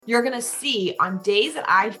You're going to see on days that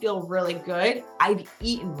I feel really good, I've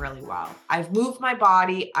eaten really well. I've moved my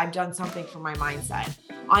body. I've done something for my mindset.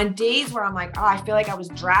 On days where I'm like, oh, I feel like I was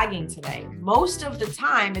dragging today. Most of the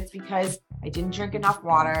time, it's because I didn't drink enough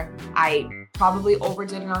water. I probably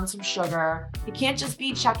overdid it on some sugar. It can't just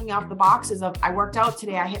be checking off the boxes of I worked out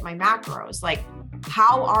today, I hit my macros. Like,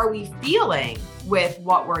 how are we feeling with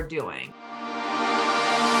what we're doing?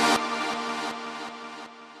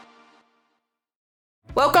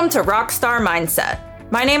 Welcome to Rockstar Mindset.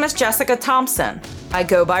 My name is Jessica Thompson. I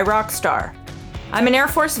go by Rockstar. I'm an Air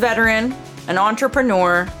Force veteran, an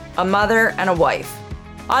entrepreneur, a mother, and a wife.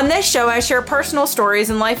 On this show, I share personal stories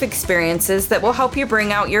and life experiences that will help you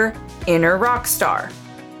bring out your inner rock star.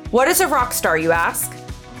 What is a rock star, you ask?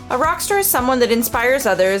 A rock star is someone that inspires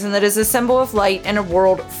others and that is a symbol of light in a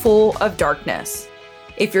world full of darkness.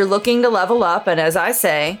 If you're looking to level up and, as I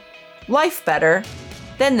say, life better,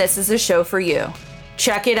 then this is a show for you.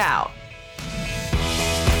 Check it out.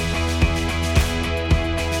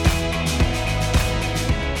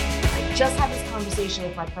 I just had this conversation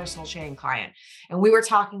with my personal training client, and we were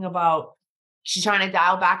talking about she's trying to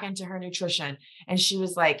dial back into her nutrition. And she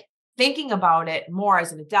was like, thinking about it more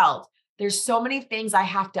as an adult, there's so many things I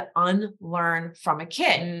have to unlearn from a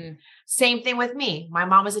kid. Same thing with me. My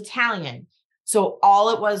mom was Italian. So all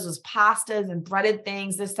it was pastas and breaded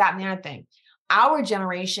things, this, that, and the other thing. Our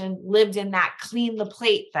generation lived in that clean the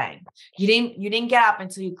plate thing. You didn't get up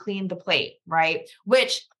until you cleaned the plate, right?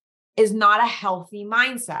 Which is not a healthy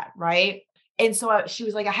mindset, right? And so she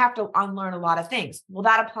was like, I have to unlearn a lot of things. Well,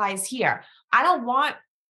 that applies here. I don't want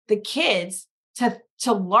the kids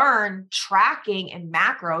to learn tracking and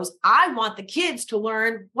macros. I want the kids to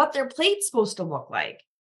learn what their plate's supposed to look like,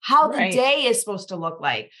 how the day is supposed to look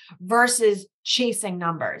like versus chasing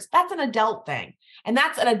numbers. That's an adult thing. And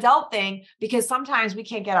that's an adult thing because sometimes we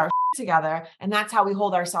can't get our together. And that's how we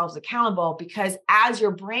hold ourselves accountable, because as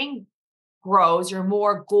your brain grows, you're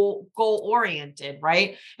more goal oriented,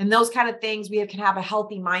 right? And those kind of things, we can have a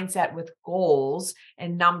healthy mindset with goals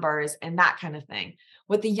and numbers and that kind of thing.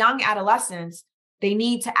 With the young adolescents, they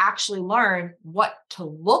need to actually learn what to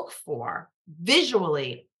look for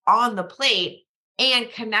visually on the plate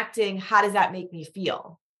and connecting, how does that make me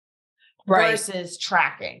feel versus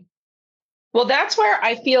tracking. Well, that's where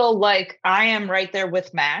I feel like I am right there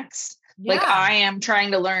with Max. Yeah. Like I am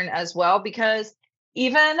trying to learn as well, because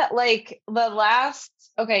even like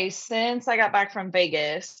since I got back from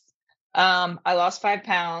Vegas, I lost 5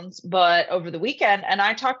 pounds, but over the weekend, and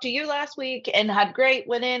I talked to you last week and had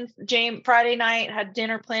went in Friday night, had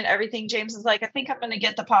dinner planned, everything. James is like, I think I'm going to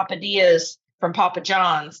get the papadillas from Papa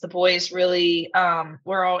John's. The boys really,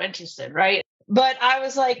 were all interested. Right. But I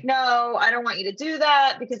was like, no, I don't want you to do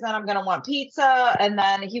that because then I'm going to want pizza. And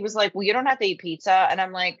then he was like, well, you don't have to eat pizza. And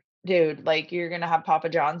I'm like, dude, like you're going to have Papa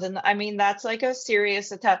John's. And I mean, that's like a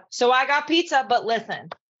serious attack. So I got pizza, but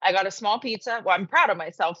listen, I got a small pizza. Well, I'm proud of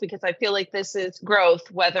myself because I feel like this is growth,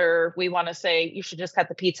 whether we want to say you should just cut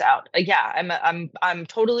the pizza out. Yeah, I'm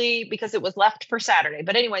totally, because it was left for Saturday.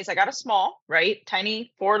 But anyways, I got a small,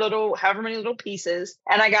 tiny, however many little pieces.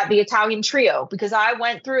 And I got the Italian trio because I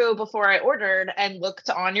went through before I ordered and looked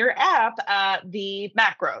on your app at the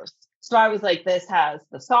macros. So I was like, this has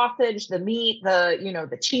the sausage, the meat,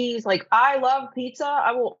 the cheese. Like I love pizza.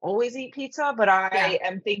 I will always eat pizza, but I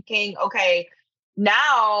am thinking, okay,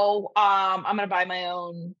 now I'm going to buy my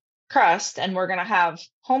own crust and we're going to have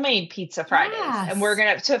homemade pizza Fridays and we're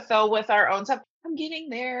going to fill with our own stuff. I'm getting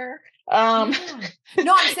there. No, I'm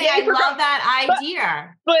saying I love that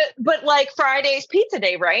idea. But like Friday's pizza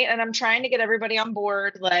day, right? And I'm trying to get everybody on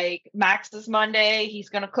board. Like Max is Monday. He's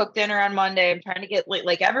going to cook dinner on Monday. I'm trying to get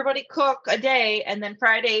like everybody cook a day. And then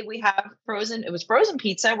Friday we have frozen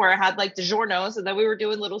pizza where I had like DiGiorno's, and then we were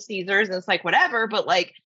doing Little Caesars, and it's like whatever. But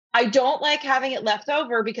like, I don't like having it left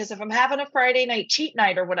over, because if I'm having a Friday night cheat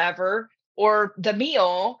night or whatever, or the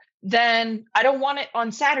meal, then I don't want it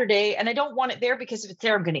on Saturday, and I don't want it there because if it's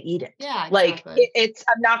there, I'm going to eat it. Yeah, exactly. Like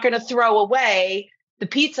I'm not going to throw away the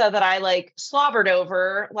pizza that I like slobbered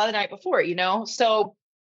over the night before, So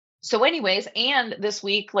anyways, and this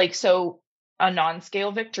week, a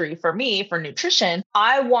non-scale victory for me for nutrition.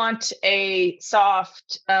 I want a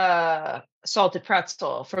soft, salted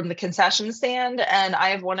pretzel from the concession stand. And I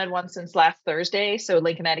have wanted one since last Thursday. So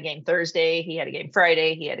Lincoln had a game Thursday. He had a game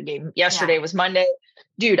Friday. He had a game yesterday was Monday.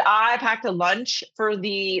 Dude, I packed a lunch for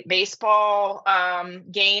the baseball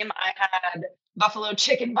game. I had buffalo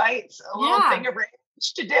chicken bites, a little finger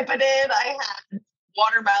ranch to dip it in. I had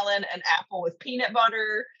watermelon and apple with peanut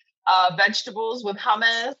butter, vegetables with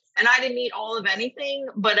hummus. And I didn't eat all of anything,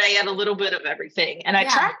 but I had a little bit of everything. And I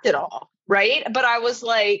tracked it all, right? But I was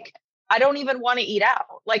like, I don't even want to eat out.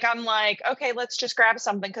 Like, I'm like, okay, let's just grab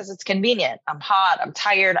something because it's convenient. I'm hot. I'm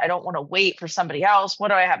tired. I don't want to wait for somebody else. What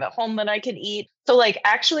do I have at home that I can eat? So like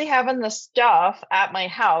actually having the stuff at my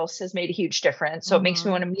house has made a huge difference. So it makes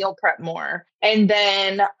me want to meal prep more. And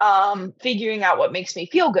then figuring out what makes me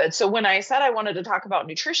feel good. So when I said I wanted to talk about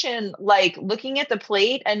nutrition, like looking at the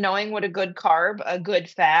plate and knowing what a good carb, a good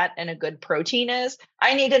fat, and a good protein is,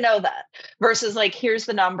 I need to know that versus like, here's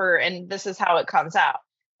the number and this is how it comes out.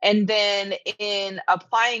 And then in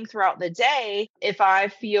applying throughout the day, if I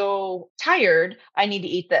feel tired, I need to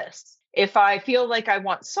eat this. If I feel like I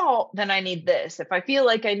want salt, then I need this. If I feel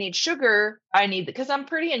like I need sugar, I need, because I'm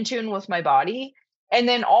pretty in tune with my body. And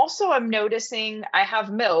then also I'm noticing I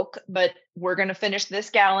have milk, but we're going to finish this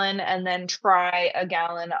gallon and then try a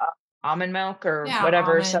gallon of almond milk or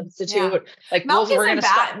whatever almond, substitute. Yeah. Like milk isn't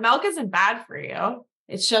bad. Milk isn't bad for you.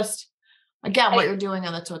 It's just, again, what you're doing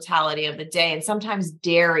on the totality of the day. And sometimes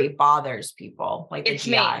dairy bothers people, like it's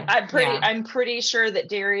the GI. Me. I'm pretty sure that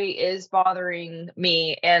dairy is bothering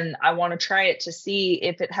me, and I want to try it to see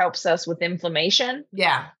if it helps us with inflammation.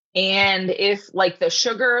 Yeah. And if like the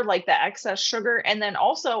sugar, like the excess sugar. And then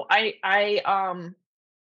also I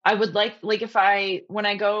would like if when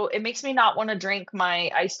I go, it makes me not want to drink my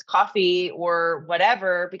iced coffee or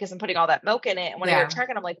whatever, because I'm putting all that milk in it. And when I go check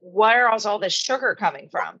it, I'm like, where is all this sugar coming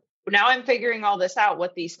from? Now I'm figuring all this out,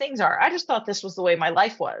 what these things are. I just thought this was the way my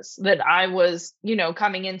life was, that I was,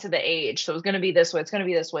 coming into the age. So it's going to be this way. It's going to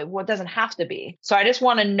be this way. Well, it doesn't have to be. So I just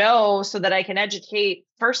want to know so that I can educate,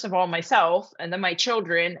 first of all, myself and then my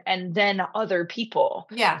children and then other people.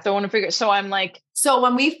 Yeah. So I want to figure. So I'm like, so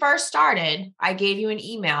when we first started, I gave you an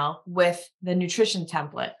email with the nutrition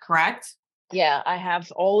template, correct? Yeah. I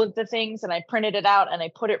have all of the things and I printed it out and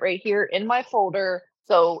I put it right here in my folder.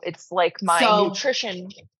 So it's like my nutrition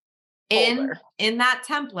in that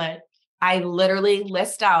template, I literally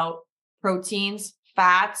list out proteins,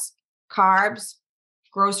 fats, carbs,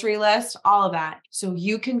 grocery list, all of that. So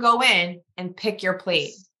you can go in and pick your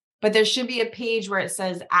plate, but there should be a page where it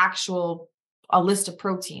says a list of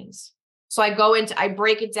proteins. So I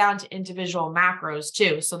break it down to individual macros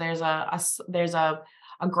too. So there's a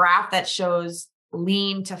graph that shows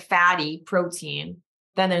lean to fatty protein.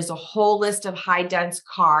 Then there's a whole list of high dense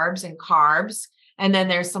carbs and carbs. And then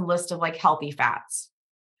there's some list of like healthy fats.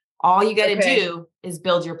 All you got to do is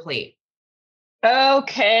build your plate.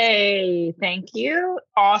 Okay. Thank you.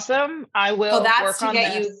 Awesome. I will. So that's to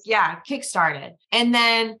get you, kickstarted. And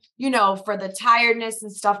then, for the tiredness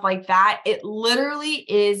and stuff like that, it literally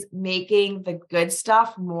is making the good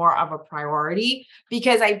stuff more of a priority,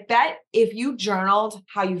 because I bet if you journaled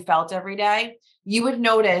how you felt every day, you would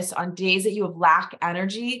notice on days that you have lack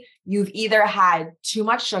energy, you've either had too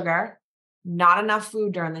much sugar, not enough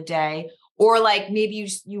food during the day, or like maybe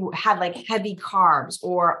you had like heavy carbs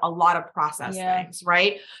or a lot of processed things,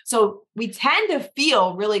 right? So we tend to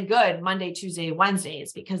feel really good Monday, Tuesday,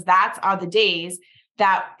 Wednesdays, because that's are the days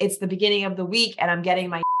that it's the beginning of the week and I'm getting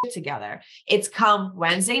my shit together. It's come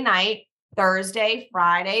Wednesday night, Thursday,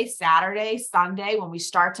 Friday, Saturday, Sunday, when we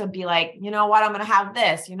start to be like, you know what, I'm going to have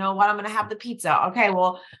this, you know what, I'm going to have the pizza. Okay,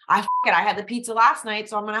 well, I had the pizza last night,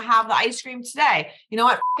 so I'm going to have the ice cream today. You know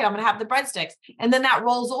what, I'm going to have the breadsticks. And then that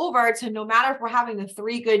rolls over to, no matter if we're having the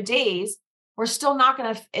 3 good days, we're still not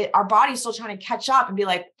going to, our body's still trying to catch up and be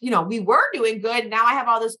like, we were doing good. Now I have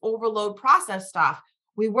all this overload processed stuff.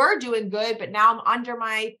 We were doing good, but now I'm under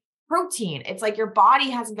my protein. It's like your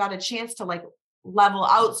body hasn't got a chance to like level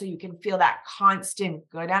out so you can feel that constant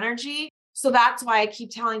good energy. So that's why I keep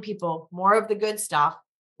telling people more of the good stuff,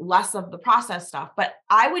 less of the processed stuff. But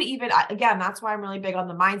I would again, that's why I'm really big on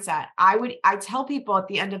the mindset. I tell people at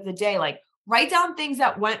the end of the day, like, write down things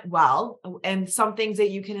that went well and some things that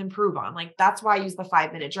you can improve on. Like, that's why I use the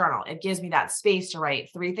 5-minute journal. It gives me that space to write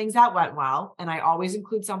 3 things that went well. And I always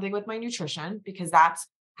include something with my nutrition, because that's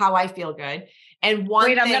how I feel good. And I'm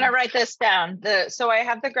going to write this down. So I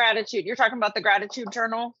have the gratitude. You're talking about the gratitude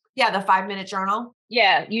journal? Yeah. The 5-minute journal.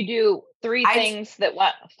 Yeah. You do 3 things that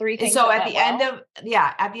went 3 things. So at the end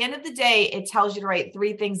of the day, it tells you to write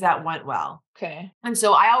 3 things that went well. Okay. And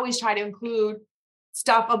so I always try to include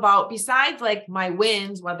stuff about, besides like my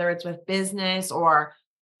wins, whether it's with business or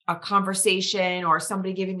a conversation or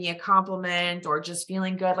somebody giving me a compliment or just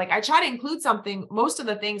feeling good. Like, I try to include something. Most of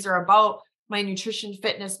the things are about my nutrition,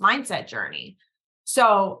 fitness, mindset journey.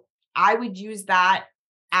 So I would use that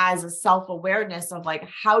as a self-awareness of like,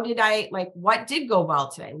 what did go well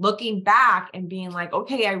today? Looking back and being like,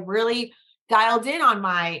 okay, I really dialed in on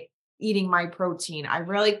my, eating my protein.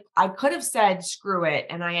 I could have said, screw it.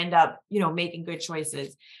 And I end up, making good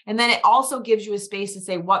choices. And then it also gives you a space to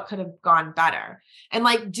say what could have gone better and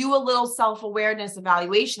like do a little self-awareness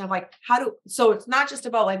evaluation of like, so it's not just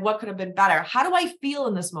about like what could have been better. How do I feel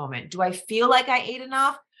in this moment? Do I feel like I ate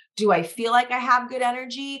enough? Do I feel like I have good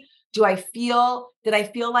energy? Did I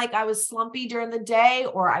feel like I was slumpy during the day,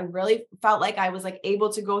 or I really felt like I was like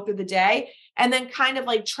able to go through the day? And then kind of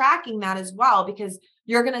like tracking that as well, because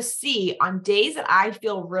you're going to see on days that I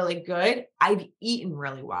feel really good, I've eaten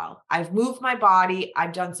really well. I've moved my body.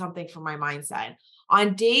 I've done something for my mindset.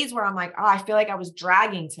 On days where I'm like, oh, I feel like I was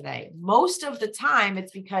dragging today. Most of the time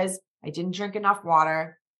it's because I didn't drink enough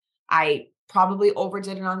water. I probably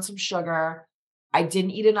overdid it on some sugar. I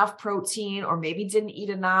didn't eat enough protein, or maybe didn't eat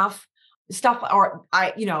enough stuff, or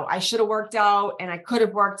I should have worked out and I could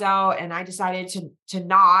have worked out and I decided to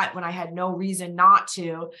not when I had no reason not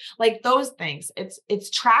to, like those things. It's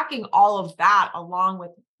tracking all of that along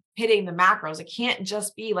with hitting the macros. It can't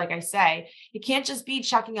just be, like I say, it can't just be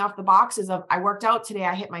checking off the boxes of I worked out today,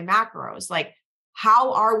 I hit my macros. Like,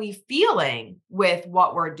 how are we feeling with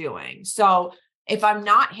what we're doing? So if I'm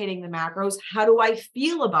not hitting the macros, how do I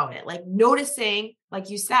feel about it? Like noticing, like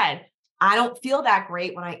you said, I don't feel that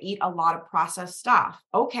great when I eat a lot of processed stuff.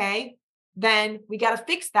 Okay, then we got to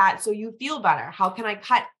fix that so you feel better. How can I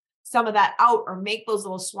cut some of that out or make those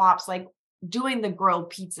little swaps, like doing the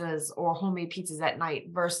grilled pizzas or homemade pizzas at night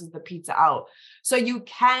versus the pizza out, so you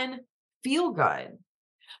can feel good.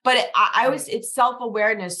 But it's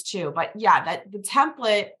self-awareness too. But yeah, that the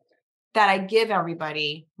template that I give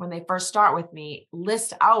everybody when they first start with me,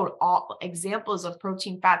 list out all examples of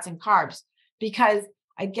protein, fats, and carbs. Because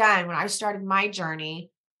again, when I started my journey,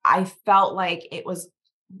 I felt like it was,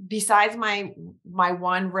 besides my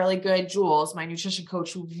one really good Jules, my nutrition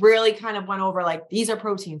coach, who really kind of went over like, these are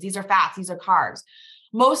proteins, these are fats, these are carbs.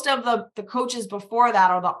 Most of the coaches before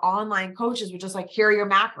that, or the online coaches, were just like, here are your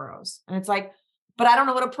macros. And it's like, but I don't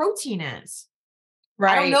know what a protein is.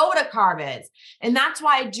 Right. I don't know what a carb is. And that's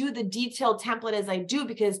why I do the detailed template as I do,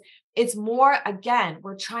 because it's more, again,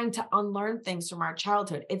 we're trying to unlearn things from our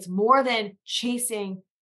childhood. It's more than chasing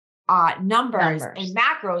numbers and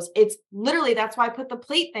macros. It's literally, that's why I put the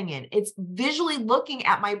plate thing in. It's visually looking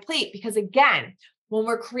at my plate, because again, when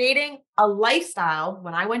we're creating a lifestyle,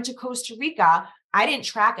 when I went to Costa Rica, I didn't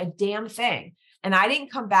track a damn thing. And I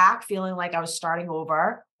didn't come back feeling like I was starting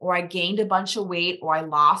over, or I gained a bunch of weight, or I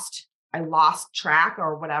lost track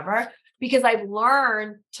or whatever, because I've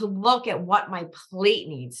learned to look at what my plate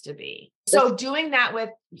needs to be. So doing that with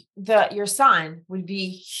your son would be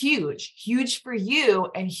huge for you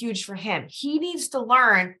and huge for him. He needs to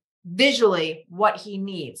learn visually what he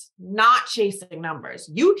needs, not chasing numbers.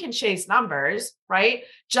 You can chase numbers, right?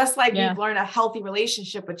 Just like we've learned a healthy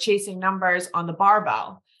relationship with chasing numbers on the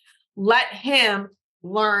barbell. Let him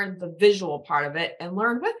learn the visual part of it and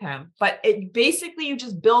learn with him. But it basically, you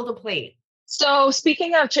just build a plate. So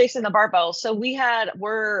speaking of chasing the barbell, so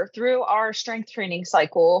we're through our strength training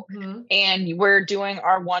cycle, and we're doing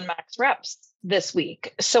our 1 max reps this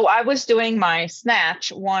week. So I was doing my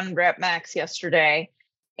snatch 1 rep max yesterday,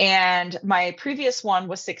 and my previous one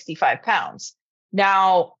was 65 pounds.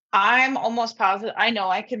 Now I'm almost positive, I know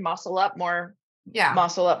I can muscle up more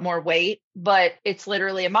weight, but it's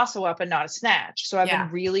literally a muscle up and not a snatch. So I've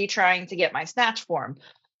been really trying to get my snatch form.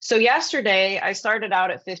 So yesterday I started out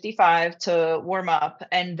at 55 to warm up,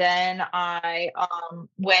 and then I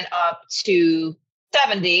went up to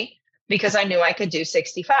 70 because I knew I could do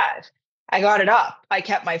 65. I got it up. I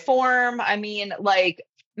kept my form. I mean, like,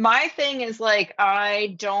 my thing is like,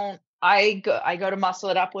 I go to muscle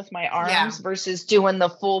it up with my arms versus doing the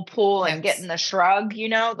full pull and getting the shrug,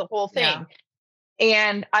 the whole thing.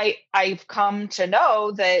 And I've come to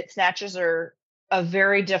know that snatches are a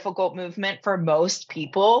very difficult movement for most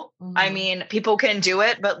people. I mean, people can do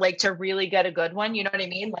it, but like to really get a good one, you know what I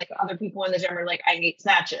mean? Like other people in the gym are like, I hate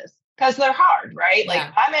snatches because they're hard, right?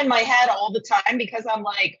 Like I'm in my head all the time because I'm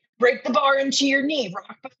like, break the bar into your knee,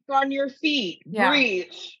 rock back on your feet, breathe,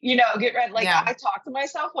 get ready. Like I talk to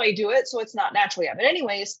myself while I do it. So it's not natural yet. But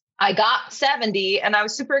anyways, I got 70 and I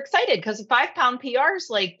was super excited because a 5-pound PR is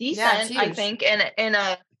like decent, I think, in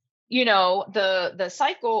a, the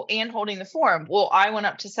cycle and holding the form. Well, I went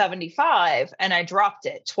up to 75 and I dropped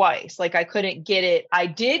it twice. Like I couldn't get it. I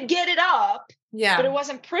did get it up, but it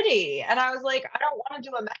wasn't pretty. And I was like, I don't want to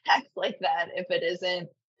do a max like that if it isn't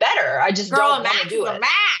better. I just don't want to do it.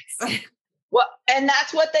 Max. Well, and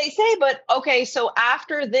that's what they say. But okay, so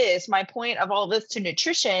after this, my point of all this to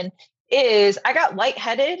nutrition is I got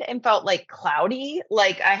lightheaded and felt like cloudy,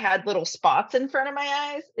 like I had little spots in front of my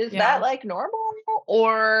eyes. Is that like normal,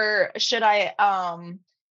 or should I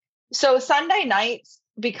So Sunday nights,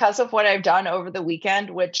 because of what I've done over the weekend,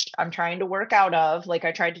 which I'm trying to work out of, like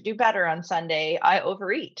I tried to do better on Sunday, I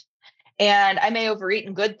overeat. And I may overeat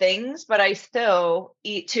in good things, but I still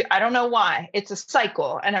eat too. I don't know why. It's a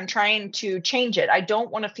cycle and I'm trying to change it. I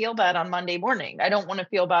don't want to feel bad on Monday morning. I don't want to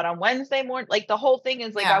feel bad on Wednesday morning. Like the whole thing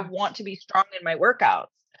is like, I want to be strong in my workouts.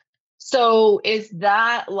 So is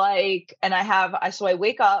that like, and so I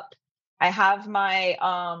wake up, I have my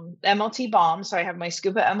MLT bomb. So I have my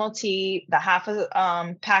Scuba MLT, the half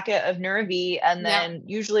a packet of Nura-V, and then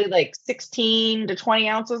usually like 16 to 20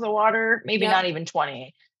 ounces of water, maybe not even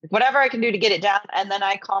 20. Whatever I can do to get it down. And then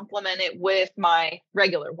I complement it with my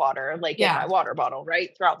regular water, like in my water bottle, right?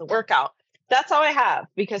 Throughout the workout. That's all I have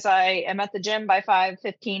because I am at the gym by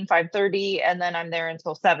 5:15, 5:30, and then I'm there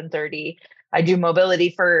until 7:30. I do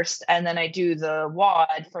mobility first, and then I do the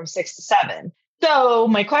WOD from 6 to 7. So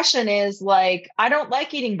my question is like, I don't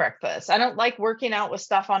like eating breakfast. I don't like working out with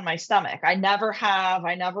stuff on my stomach. I never have,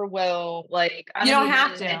 I never will. Like, you don't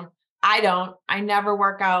have to. I don't. I never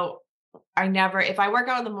work out. If I work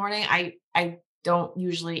out in the morning, I don't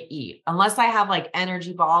usually eat unless I have like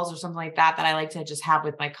energy balls or something like that I like to just have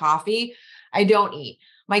with my coffee. I don't eat.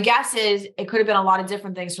 My guess is it could have been a lot of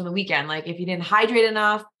different things from the weekend. Like if you didn't hydrate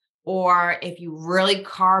enough, or if you really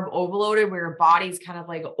carb overloaded where your body's kind of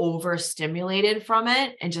like overstimulated from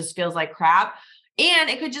it and just feels like crap. And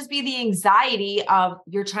it could just be the anxiety of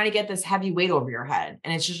you're trying to get this heavy weight over your head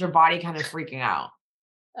and it's just your body kind of freaking out.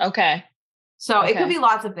 Okay. So it could be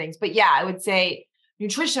lots of things, but yeah, I would say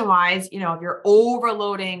nutrition wise, if you're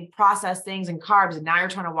overloading processed things and carbs and now you're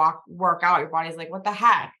trying to work out, your body's like, what the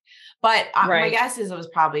heck? But my guess is it was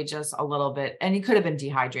probably just a little bit, and you could have been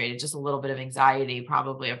dehydrated, just a little bit of anxiety,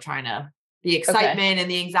 probably of the excitement and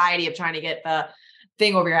the anxiety of trying to get the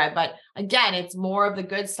thing over your head. But again, it's more of the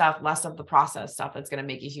good stuff, less of the processed stuff that's going to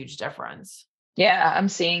make a huge difference. Yeah, I'm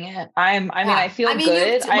seeing it. I feel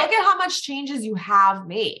good. Look at how much changes you have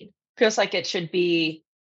made. Feels like it should be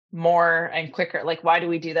more and quicker. Like, why do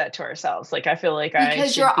we do that to ourselves? Like, I feel like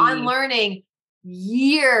because you're unlearning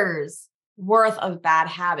years worth of bad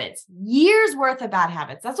habits.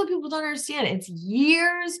 That's what people don't understand. It's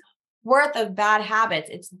years worth of bad habits.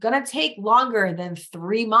 It's going to take longer than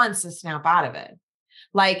 3 months to snap out of it.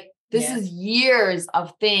 Like this is years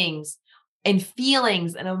of things and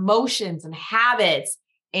feelings and emotions and habits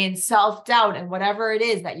and self-doubt and whatever it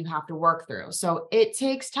is that you have to work through. So it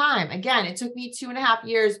takes time. Again, it took me 2.5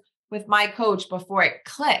 years with my coach before it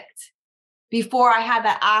clicked, before I had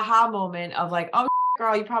that aha moment of like, oh,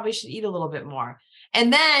 girl, you probably should eat a little bit more.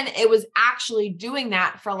 And then it was actually doing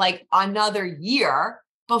that for like another year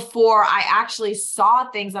before I actually saw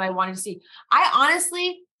things that I wanted to see. I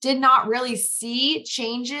honestly did not really see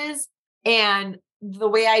changes and the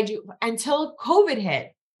way I do until COVID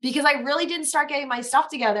hit, because I really didn't start getting my stuff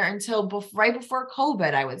together until right before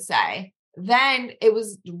COVID, I would say. Then it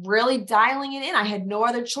was really dialing it in. I had no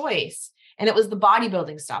other choice. And it was the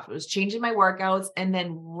bodybuilding stuff. It was changing my workouts and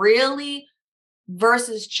then really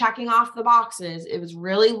versus checking off the boxes. It was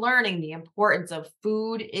really learning the importance of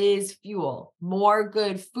food is fuel. More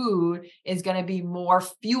good food is going to be more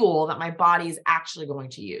fuel that my body is actually going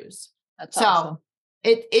to use. That's awesome.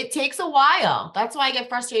 It takes a while. That's why I get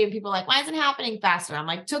frustrated when people are like, why isn't it happening faster? I'm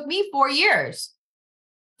like, took me 4 years.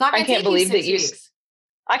 I can't believe that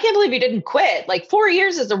I can't believe you didn't quit. Like 4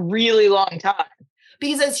 years is a really long time.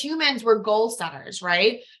 Because as humans, we're goal setters,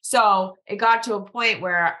 right? So it got to a point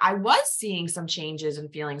where I was seeing some changes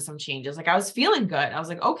and feeling some changes. Like I was feeling good. I was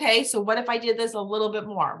like, okay, so what if I did this a little bit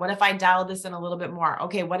more? What if I dialed this in a little bit more?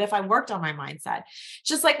 Okay, what if I worked on my mindset?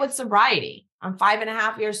 Just like with sobriety, I'm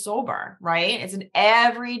 5.5 years sober, right? It's an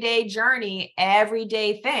everyday journey,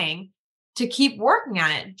 everyday thing to keep working on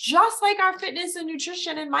it, just like our fitness and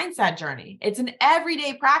nutrition and mindset journey. It's an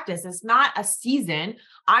everyday practice. It's not a season.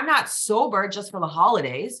 I'm not sober just for the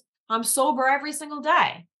holidays. I'm sober every single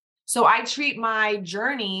day. So I treat my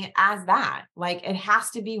journey as that. Like it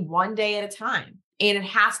has to be one day at a time. And it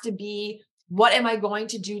has to be, what am I going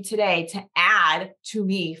to do today to add to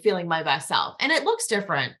me feeling my best self? And it looks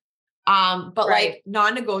different. But like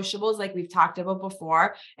non-negotiables, like we've talked about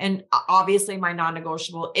before. And obviously my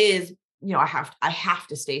non-negotiable is, I have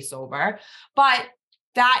to stay sober, but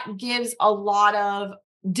that gives a lot of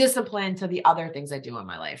discipline to the other things I do in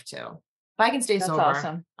my life too. If I can stay sober,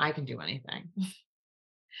 awesome. I can do anything. If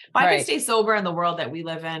I can stay sober in the world that we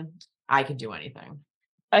live in, I can do anything.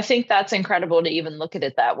 I think that's incredible to even look at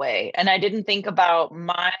it that way. And I didn't think about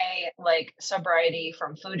my sobriety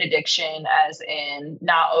from food addiction as in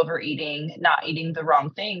not overeating, not eating the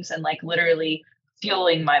wrong things, and literally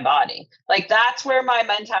fueling my body. That's where my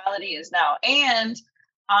mentality is now. And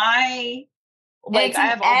I Like I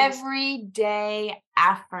have everyday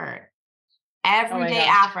effort. Everyday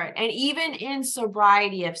effort. And even in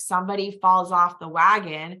sobriety, if somebody falls off the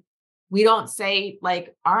wagon, we don't say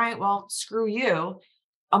like, all right, well, screw you.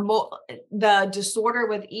 The disorder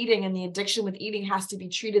with eating and the addiction with eating has to be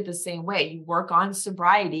treated the same way. You work on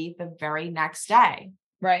sobriety the very next day.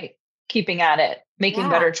 Right. Keeping at it, making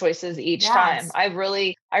better choices each time. I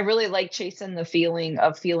really like chasing the feeling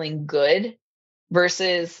of feeling good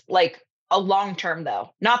versus like a long term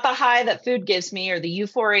though, not the high that food gives me or the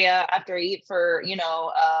euphoria after I eat for,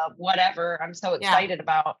 whatever I'm so excited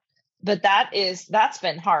about. But that's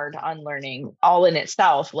been hard unlearning all in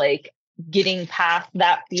itself, like getting past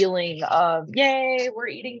that feeling of, yay, we're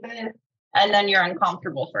eating this. And then you're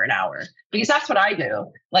uncomfortable for an hour, because that's what I do.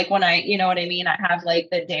 Like when I, you know what I mean? I have like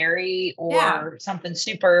the dairy or something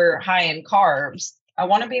super high in carbs. I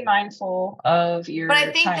want to be mindful of your But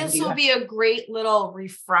I think this will be a great little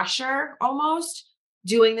refresher almost,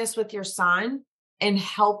 doing this with your son and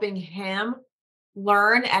helping him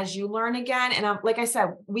learn as you learn again. And like I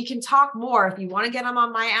said, we can talk more if you want to get him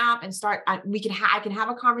on my app and start. I can have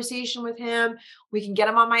a conversation with him. We can get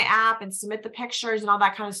him on my app and submit the pictures and all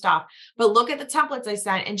that kind of stuff. But look at the templates I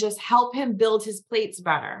sent and just help him build his plates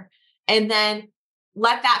better. And then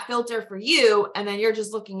let that filter for you. And then you're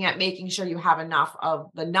just looking at making sure you have enough of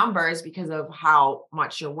the numbers because of how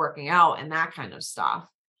much you're working out and that kind of stuff.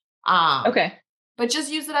 Okay. But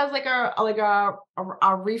just use it as like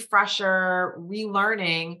a refresher,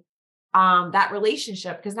 relearning that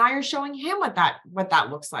relationship, because now you're showing him what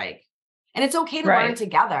that looks like, and it's okay to learn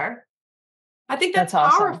together. I think that's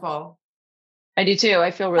powerful. Awesome. I do too.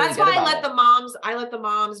 I feel really. That's why I let the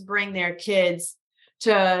moms bring their kids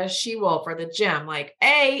to She-Wolf or the gym. Like,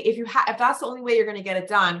 if that's the only way you're going to get it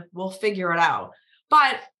done, we'll figure it out.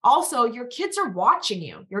 But also, your kids are watching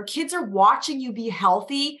you. Your kids are watching you be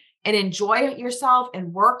healthy and enjoy yourself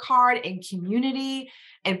and work hard and community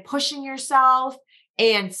and pushing yourself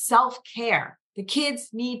and self-care. The kids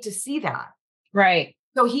need to see that. Right.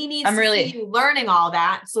 So he needs to see you learning all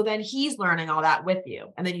that. So then he's learning all that with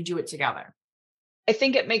you. And then you do it together. I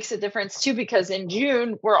think it makes a difference too, because in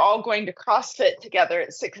June, we're all going to CrossFit together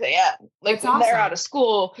at 6 a.m. Like when they're out of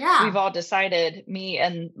school, we've all decided, me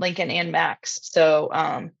and Lincoln and Max. So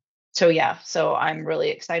I'm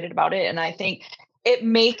really excited about it. And I think it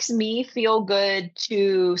makes me feel good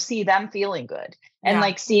to see them feeling good and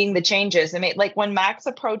like seeing the changes. I mean, like when Max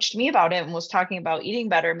approached me about it and was talking about eating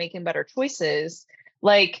better, making better choices,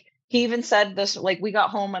 like he even said this, like we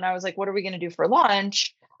got home and I was like, what are we going to do for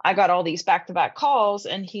lunch? I got all these back-to-back calls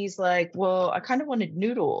and he's like, well, I kind of wanted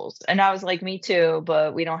noodles. And I was like, me too,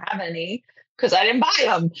 but we don't have any because I didn't buy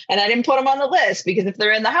them and I didn't put them on the list, because if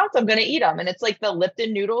they're in the house, I'm going to eat them. And it's like the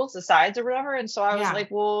Lipton noodles, the sides or whatever. And so I was like,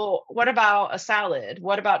 well, what about a salad?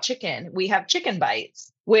 What about chicken? We have chicken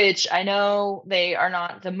bites, which I know they are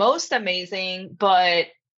not the most amazing, but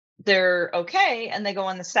they're okay. And they go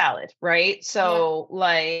on the salad. Right. So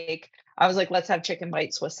like, I was like, let's have chicken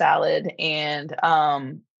bites with salad. And,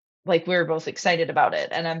 like we were both excited about it,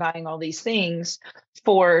 and I'm buying all these things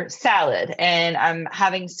for salad, and I'm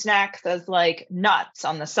having snacks as like nuts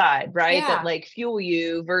on the side, right? That like fuel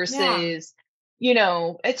you versus,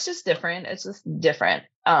 it's just different. It's just different.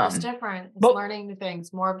 It's different. It's learning new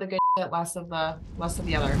things, more of the good shit, less of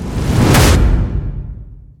the other.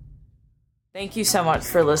 Thank you so much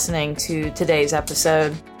for listening to today's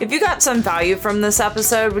episode. If you got some value from this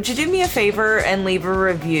episode, would you do me a favor and leave a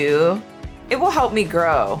review? It will help me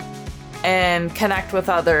grow and connect with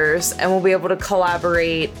others, and we'll be able to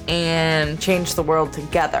collaborate and change the world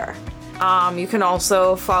together. You can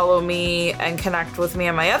also follow me and connect with me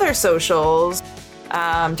on my other socials.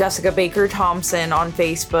 Jessica Baker Thompson on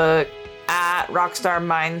Facebook, at Rockstar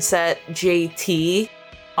Mindset JT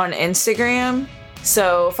on Instagram.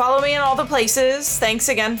 So follow me in all the places. Thanks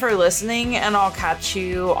again for listening, and I'll catch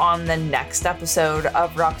you on the next episode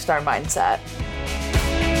of Rockstar Mindset.